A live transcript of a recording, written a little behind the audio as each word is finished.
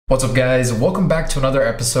What's up guys, welcome back to another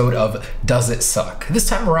episode of Does It Suck? This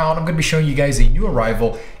time around I'm going to be showing you guys a new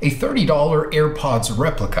arrival, a $30 AirPods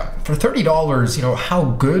replica. For $30, how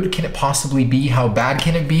good can it possibly be? How bad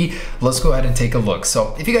can it be? Let's go ahead and take a look.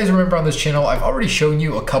 So if you guys remember on this channel, I've already shown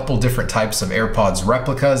you a couple different types of AirPods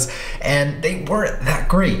replicas and they weren't that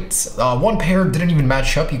great. One pair didn't even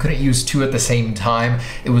match up, you couldn't use two at the same time.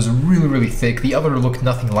 It was really thick, the other looked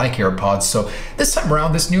nothing like AirPods. So this time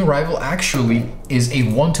around, this new arrival actually is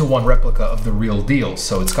a one-to-one replica of the real deal,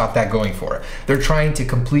 so it's got that going for it. They're trying to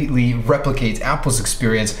completely replicate Apple's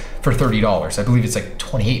experience for $30. I believe it's like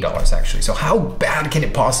 $28 actually. So how bad can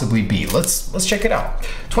it possibly be? Let's check it out.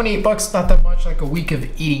 28 bucks, not that much, like a week of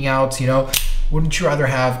eating out, Wouldn't you rather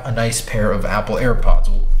have a nice pair of Apple AirPods?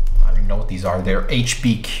 Well, I don't even know what these are. They're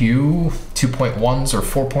HBQ 2.1s or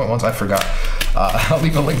 4.1s, I forgot. I'll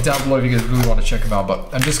leave a link down below if you guys really want to check them out,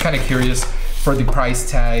 but I'm just kind of curious for the price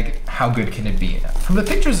tag, how good can it be? From the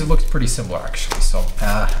pictures, it looks pretty similar actually. So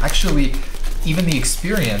actually, even the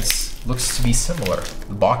experience looks to be similar.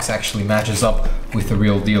 The box actually matches up with the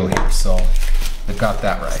real deal here, so they've got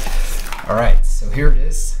that right. All right, so here it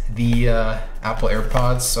is, the Apple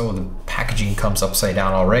AirPods. So the packaging comes upside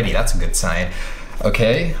down already. That's a good sign.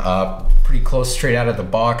 Okay, pretty close straight out of the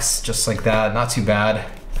box, just like that, not too bad.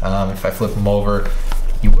 If I flip them over,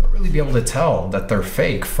 you wouldn't really be able to tell that they're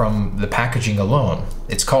fake from the packaging alone.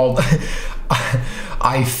 It's called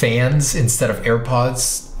iFans instead of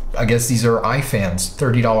AirPods. I guess these are iFans,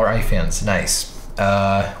 $30 iFans, nice.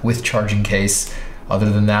 With charging case.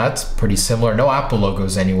 Other than that, pretty similar. No Apple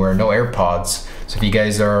logos anywhere, no AirPods. So if you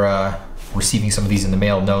guys are receiving some of these in the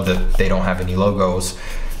mail, know that they don't have any logos,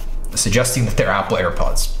 suggesting that they're Apple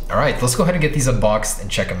AirPods. All right, let's go ahead and get these unboxed and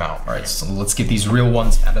check them out. All right, so let's get these real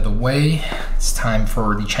ones out of the way. It's time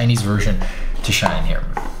for the Chinese version to shine here.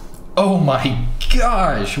 Oh my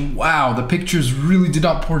gosh, wow, the pictures really did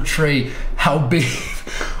not portray how big.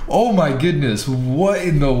 Oh my goodness, what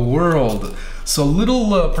in the world? So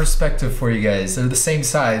little perspective for you guys. They're the same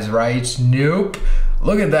size, right? Nope,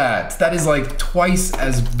 look at that. That is like twice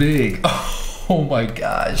as big. Oh my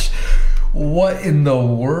gosh. What in the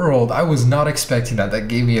world? I was not expecting that. That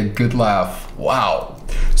gave me a good laugh. Wow.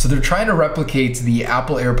 So they're trying to replicate the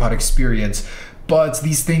Apple AirPod experience, but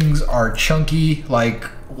these things are chunky, like,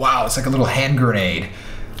 wow, it's like a little hand grenade.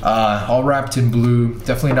 All wrapped in blue.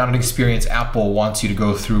 Definitely not an experience Apple wants you to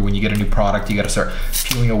go through when you get a new product. You gotta start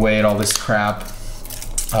peeling away at all this crap.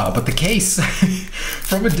 But the case,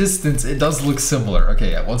 from a distance, it does look similar.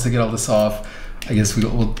 Okay, once I get all this off, I guess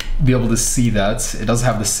we'll be able to see that. It does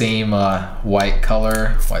have the same white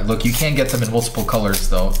color. Look, you can get them in multiple colors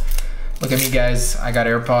though. Look at me guys, I got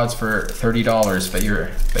AirPods for $30, bet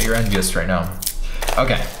you're envious right now.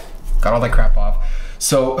 Okay, got all that crap off.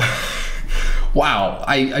 So, wow,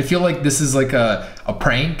 I feel like this is like a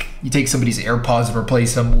prank. You take somebody's AirPods and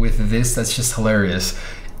replace them with this, that's just hilarious.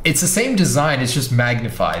 It's the same design, it's just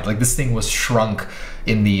magnified. Like this thing was shrunk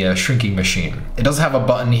in the shrinking machine. It does have a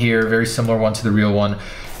button here, very similar one to the real one.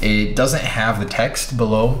 It doesn't have the text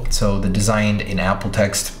below, so the designed in Apple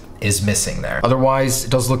text is missing there. Otherwise, it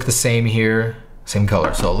does look the same here, same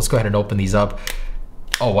color. So let's go ahead and open these up.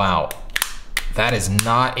 Oh wow, that is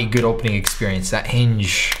not a good opening experience. That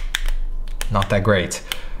hinge, not that great.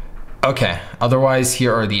 Okay, otherwise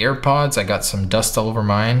here are the AirPods. I got some dust all over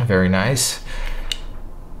mine, very nice.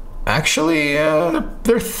 Actually,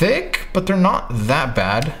 they're thick, but they're not that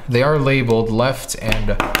bad. They are labeled left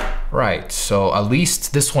and right, so at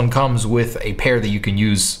least this one comes with a pair that you can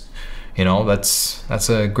use. That's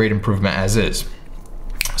a great improvement as is.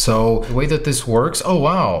 So the way that this works, oh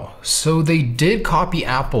wow, so they did copy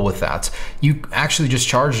Apple with that. You actually just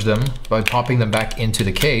charge them by popping them back into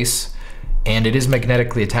the case, and it is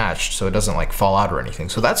magnetically attached, so it doesn't like fall out or anything.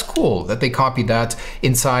 So that's cool that they copied that.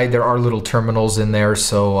 Inside there are little terminals in there,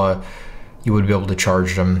 so you would be able to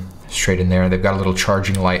charge them straight in there. They've got a little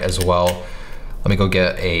charging light as well. Let me go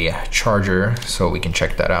get a charger so we can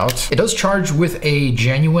check that out. It does charge with a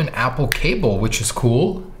genuine Apple cable, which is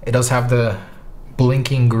cool. It does have the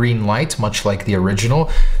blinking green light, much like the original.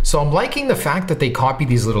 So I'm liking the fact that they copy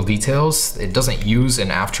these little details. It doesn't use an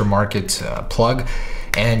aftermarket plug,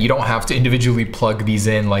 and you don't have to individually plug these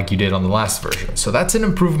in like you did on the last version. So that's an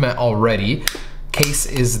improvement already. Case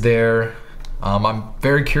is there. I'm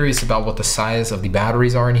very curious about what the size of the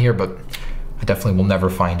batteries are in here, but I definitely will never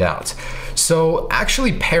find out. So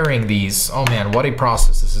actually pairing these, oh man, what a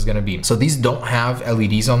process this is gonna be. So these don't have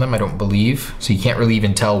LEDs on them, I don't believe. So you can't really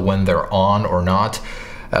even tell when they're on or not.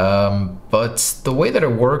 But the way that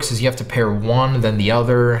it works is you have to pair one, then the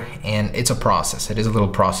other, and it's a process. It is a little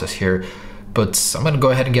process here, but I'm gonna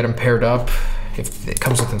go ahead and get them paired up. If it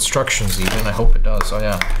comes with instructions even, I hope it does. Oh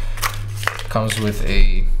yeah. Comes with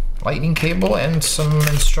a lightning cable and some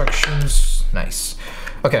instructions. Nice.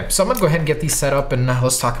 Okay, so I'm gonna go ahead and get these set up and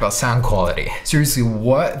let's talk about sound quality. Seriously,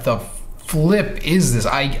 what the flip is this?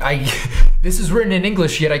 This is written in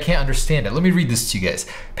English, yet I can't understand it. Let me read this to you guys.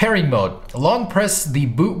 Pairing mode. Long press the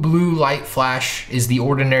boot blue light flash is the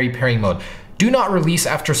ordinary pairing mode. Do not release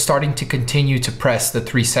after starting to continue to press the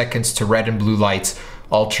 3 seconds to red and blue lights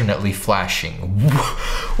alternately flashing.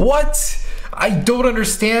 What? I don't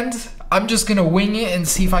understand. I'm just gonna wing it and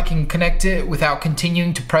see if I can connect it without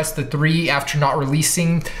continuing to press the 3 after not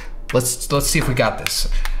releasing. Let's see if we got this.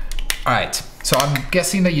 All right, so I'm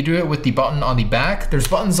guessing that you do it with the button on the back. There's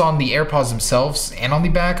buttons on the AirPods themselves and on the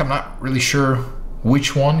back. I'm not really sure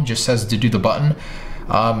which one. It just says to do the button.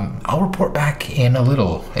 I'll report back in a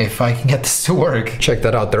little if I can get this to work. Check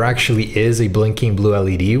that out. There actually is a blinking blue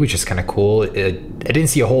LED, which is kind of cool. I didn't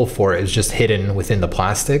see a hole for it. It's just hidden within the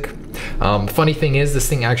plastic. Funny thing is, this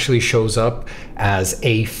thing actually shows up as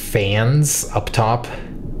A-Fans up top.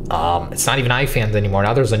 It's not even iFans anymore.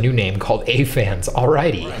 Now there's a new name called A-Fans.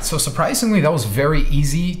 Alrighty. Right, so surprisingly, that was very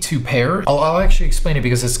easy to pair. I'll actually explain it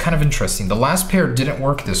because it's kind of interesting. The last pair didn't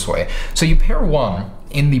work this way. So you pair one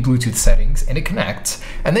in the Bluetooth settings and it connects,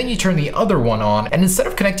 and then you turn the other one on, and instead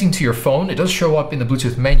of connecting to your phone, it does show up in the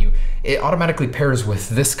Bluetooth menu. It automatically pairs with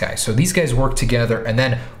this guy. So these guys work together and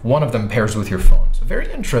then one of them pairs with your phone. So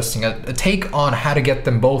very interesting, a take on how to get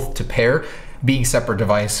them both to pair, being separate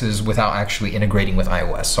devices without actually integrating with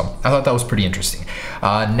iOS. So I thought that was pretty interesting.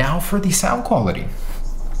 Now for the sound quality.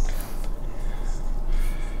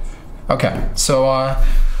 Okay, so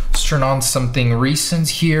let's turn on something recent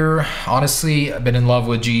here. Honestly, I've been in love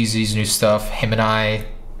with Jeezy's new stuff. Him and I,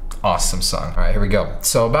 awesome song. All right, here we go.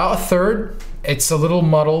 So about a third, it's a little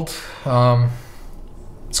muddled.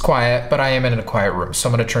 It's quiet, but I am in a quiet room. So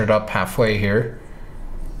I'm gonna turn it up halfway here.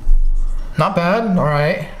 Not bad, all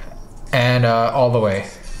right. And all the way.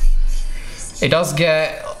 It does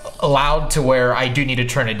get loud to where I do need to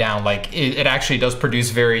turn it down. Like it actually does produce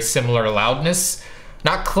very similar loudness.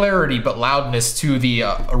 Not clarity, but loudness to the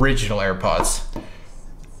original AirPods.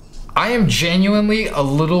 I am genuinely a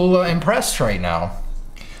little impressed right now.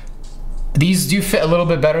 These do fit a little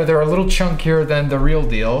bit better. They're a little chunkier than the real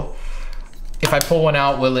deal. If I pull one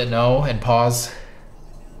out, will it know and pause?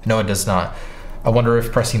 No, it does not. I wonder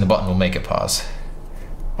if pressing the button will make it pause.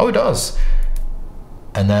 Oh, it does.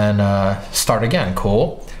 And then start again,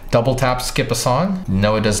 cool. Double tap, skip a song.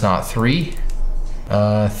 No, it does not. 3,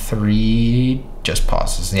 3, just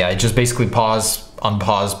pauses. Yeah, it just basically pause,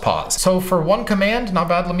 unpause, pause. So for one command, not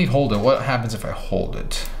bad. Let me hold it. What happens if I hold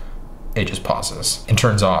it? It just pauses and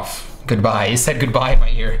turns off. Goodbye, it said goodbye in my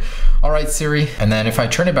ear. All right, Siri. And then if I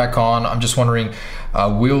turn it back on, I'm just wondering,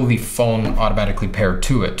 will the phone automatically pair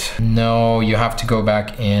to it? No, you have to go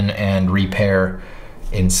back in and repair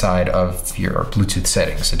inside of your Bluetooth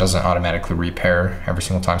settings. It doesn't automatically repair every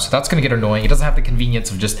single time. So that's gonna get annoying. It doesn't have the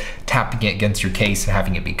convenience of just tapping it against your case and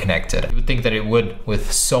having it be connected. You would think that it would,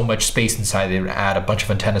 with so much space inside, they would add a bunch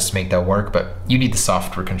of antennas to make that work, but you need the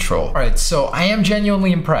software control. All right, so I am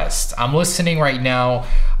genuinely impressed. I'm listening right now.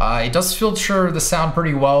 It does filter the sound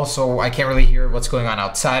pretty well, so I can't really hear what's going on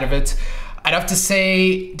outside of it. I'd have to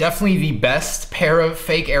say definitely the best pair of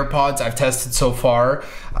fake AirPods I've tested so far.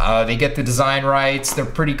 They get the design right, they're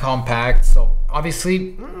pretty compact, so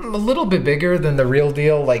obviously a little bit bigger than the real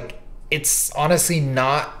deal. Like, it's honestly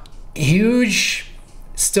not huge,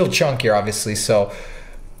 still chunkier obviously, so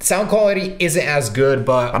sound quality isn't as good,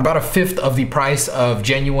 but about a fifth of the price of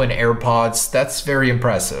genuine AirPods. That's very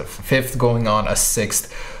impressive. Fifth going on a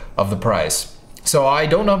sixth of the price. So I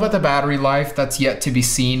don't know about the battery life, that's yet to be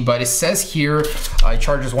seen, but it says here it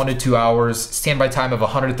charges 1 to 2 hours, standby time of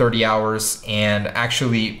 130 hours, and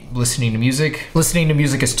actually listening to music is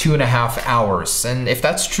 2.5 hours. And if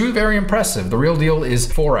that's true, very impressive. The real deal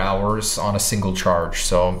is 4 hours on a single charge.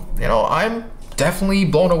 So, you know, I'm definitely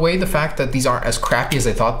blown away the fact that these aren't as crappy as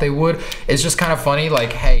I thought they would. It's just kind of funny,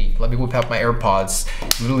 like, hey, let me whip out my AirPods,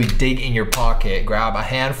 literally dig in your pocket, grab a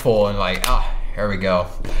handful, and like, here we go.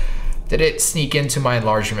 Did it sneak into my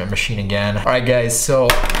enlargement machine again? All right, guys, so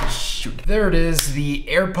shoot. There it is, the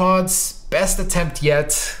AirPods, best attempt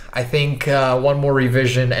yet. I think one more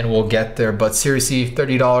revision and we'll get there, but seriously,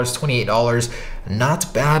 $30, $28,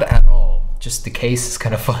 not bad at all. Just the case is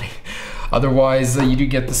kind of funny. Otherwise, you do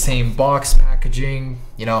get the same box packaging.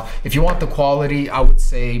 You know, if you want the quality, I would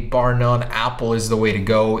say bar none, Apple is the way to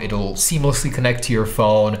go. It'll seamlessly connect to your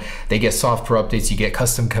phone. They get software updates, you get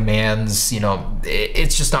custom commands. You know,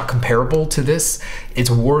 it's just not comparable to this.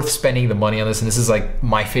 It's worth spending the money on this, and this is like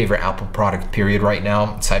my favorite Apple product period right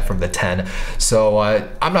now, aside from the 10. So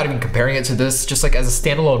I'm not even comparing it to this. Just like as a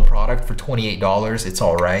standalone product for $28, it's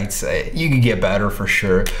all right. You could get better for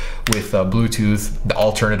sure with Bluetooth, the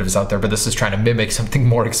alternatives out there, but this is trying to mimic something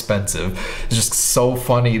more expensive. It's just so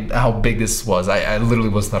funny how big this was. I literally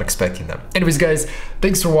was not expecting them. Anyways, guys,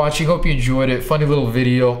 thanks for watching. Hope you enjoyed it. Funny little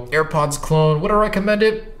video. AirPods clone. Would I recommend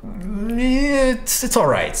it? It's all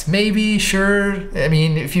right. Maybe, sure. I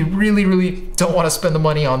mean, if you really don't want to spend the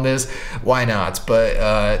money on this, why not?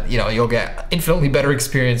 But you know, you'll get infinitely better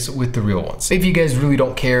experience with the real ones. If you guys really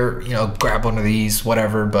don't care, you know, grab one of these,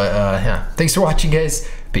 whatever. But yeah, thanks for watching, guys.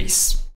 Peace.